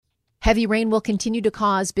Heavy rain will continue to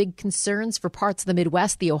cause big concerns for parts of the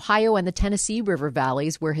Midwest, the Ohio and the Tennessee River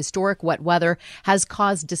valleys, where historic wet weather has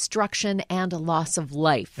caused destruction and a loss of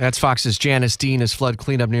life. That's Fox's Janice Dean as flood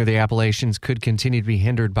cleanup near the Appalachians could continue to be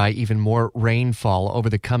hindered by even more rainfall over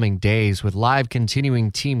the coming days. With live continuing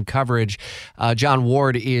team coverage, John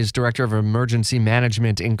Ward is Director of Emergency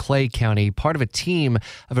Management in Clay County, part of a team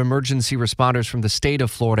of emergency responders from the state of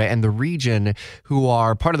Florida and the region who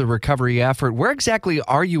are part of the recovery effort. Where exactly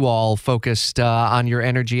are you all focused on your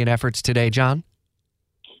energy and efforts today, John?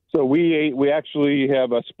 So we actually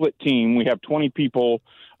have a split team. We have 20 people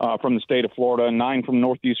from the state of Florida, 9 from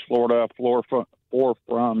Northeast Florida, 4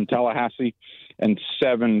 from Tallahassee, and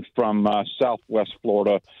 7 from Southwest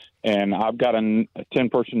Florida. And I've got a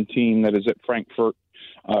 10-person team that is at Frankfort,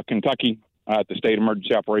 Kentucky, at the State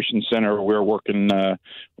Emergency Operations Center. We're working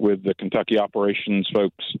with the Kentucky operations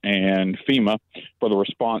folks and FEMA for the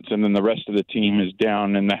response, and then the rest of the team is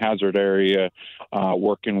down in the hazard area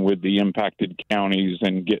working with the impacted counties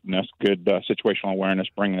and getting us good situational awareness,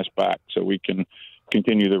 bringing us back so we can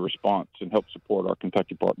continue the response and help support our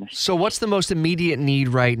Kentucky partners. So what's the most immediate need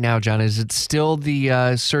right now, John? Is it still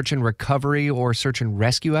the search and recovery or search and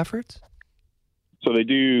rescue efforts? So they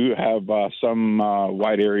do have some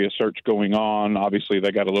wide area search going on. Obviously,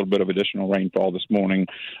 they got a little bit of additional rainfall this morning,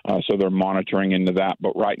 so they're monitoring into that.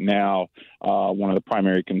 But right now, one of the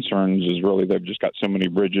primary concerns is really they've just got so many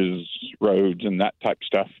bridges, roads, and that type of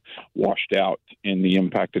stuff washed out in the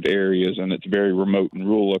impacted areas, and it's very remote and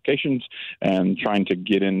rural locations, and trying to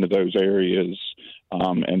get into those areas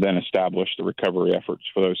and then establish the recovery efforts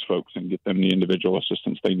for those folks and get them the individual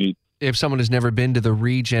assistance they need. If someone has never been to the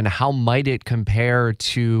region, how might it compare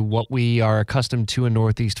to what we are accustomed to in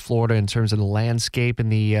Northeast Florida in terms of the landscape and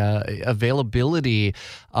the availability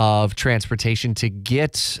of transportation to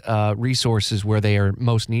get resources where they are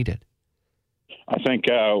most needed? I think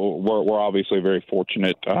we're obviously very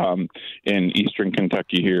fortunate in eastern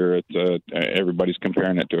Kentucky here. Everybody's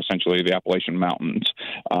comparing it to essentially the Appalachian Mountains.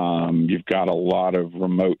 You've got a lot of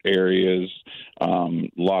remote areas, a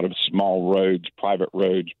lot of small roads, private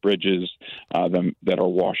roads, bridges that are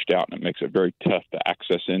washed out, and it makes it very tough to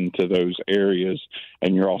access into those areas.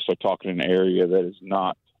 And you're also talking an area that is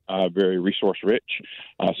not very resource rich,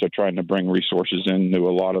 so trying to bring resources into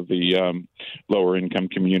a lot of the lower income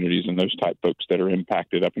communities and those type folks that are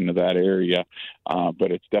impacted up into that area.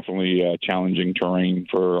 But it's definitely challenging terrain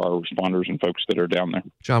for our responders and folks that are down there.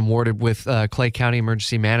 John Ward with Clay County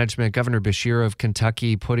Emergency Management. Governor Beshear of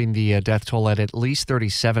Kentucky putting the death toll at least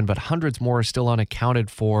 37, but hundreds more are still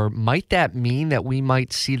unaccounted for. Might that mean that we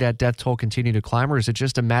might see that death toll continue to climb, or is it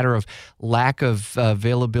just a matter of lack of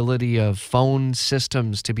availability of phone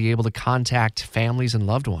systems to be able to contact families and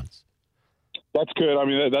loved ones? That's good. I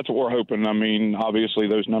mean, that's what we're hoping. I mean, obviously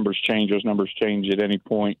those numbers change. Those numbers change at any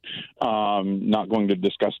point. Not going to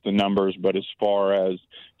discuss the numbers, but as far as,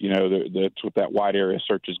 that's what that wide area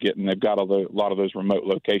search is getting. They've got a lot of those remote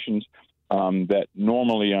locations that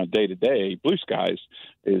normally on day-to-day, blue skies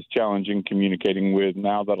is challenging communicating with.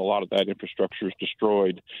 Now that a lot of that infrastructure is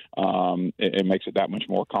destroyed, it makes it that much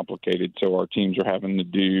more complicated. So our teams are having to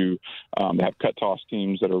they have cut-toss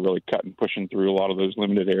teams that are really cutting, pushing through a lot of those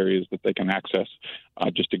limited areas that they can access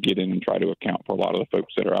just to get in and try to account for a lot of the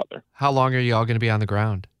folks that are out there. How long are you all going to be on the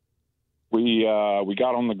ground? We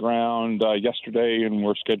got on the ground yesterday, and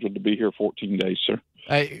we're scheduled to be here 14 days, sir.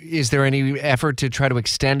 Is there any effort to try to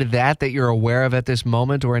extend that you're aware of at this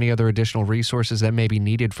moment, or any other additional resources that may be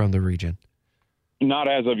needed from the region? Not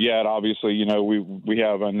as of yet. Obviously, we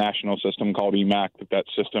have a national system called EMAC. That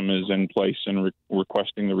system is in place and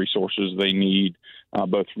requesting the resources they need,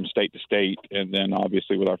 both from state to state, and then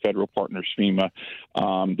obviously with our federal partners, FEMA.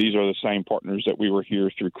 These are the same partners that we were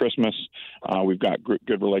here through Christmas. We've got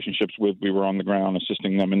good relationships with. We were on the ground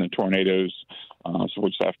assisting them in the tornadoes, so we'll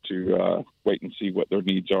just have to wait and see what their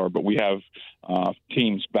needs are. But we have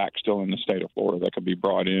teams back still in the state of Florida that could be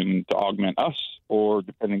brought in to augment us, or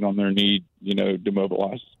depending on their need,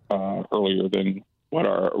 demobilize earlier than what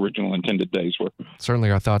our original intended days were.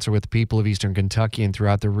 Certainly our thoughts are with the people of Eastern Kentucky and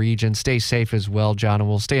throughout the region. Stay safe as well, John, and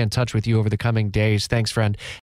we'll stay in touch with you over the coming days. Thanks, friend.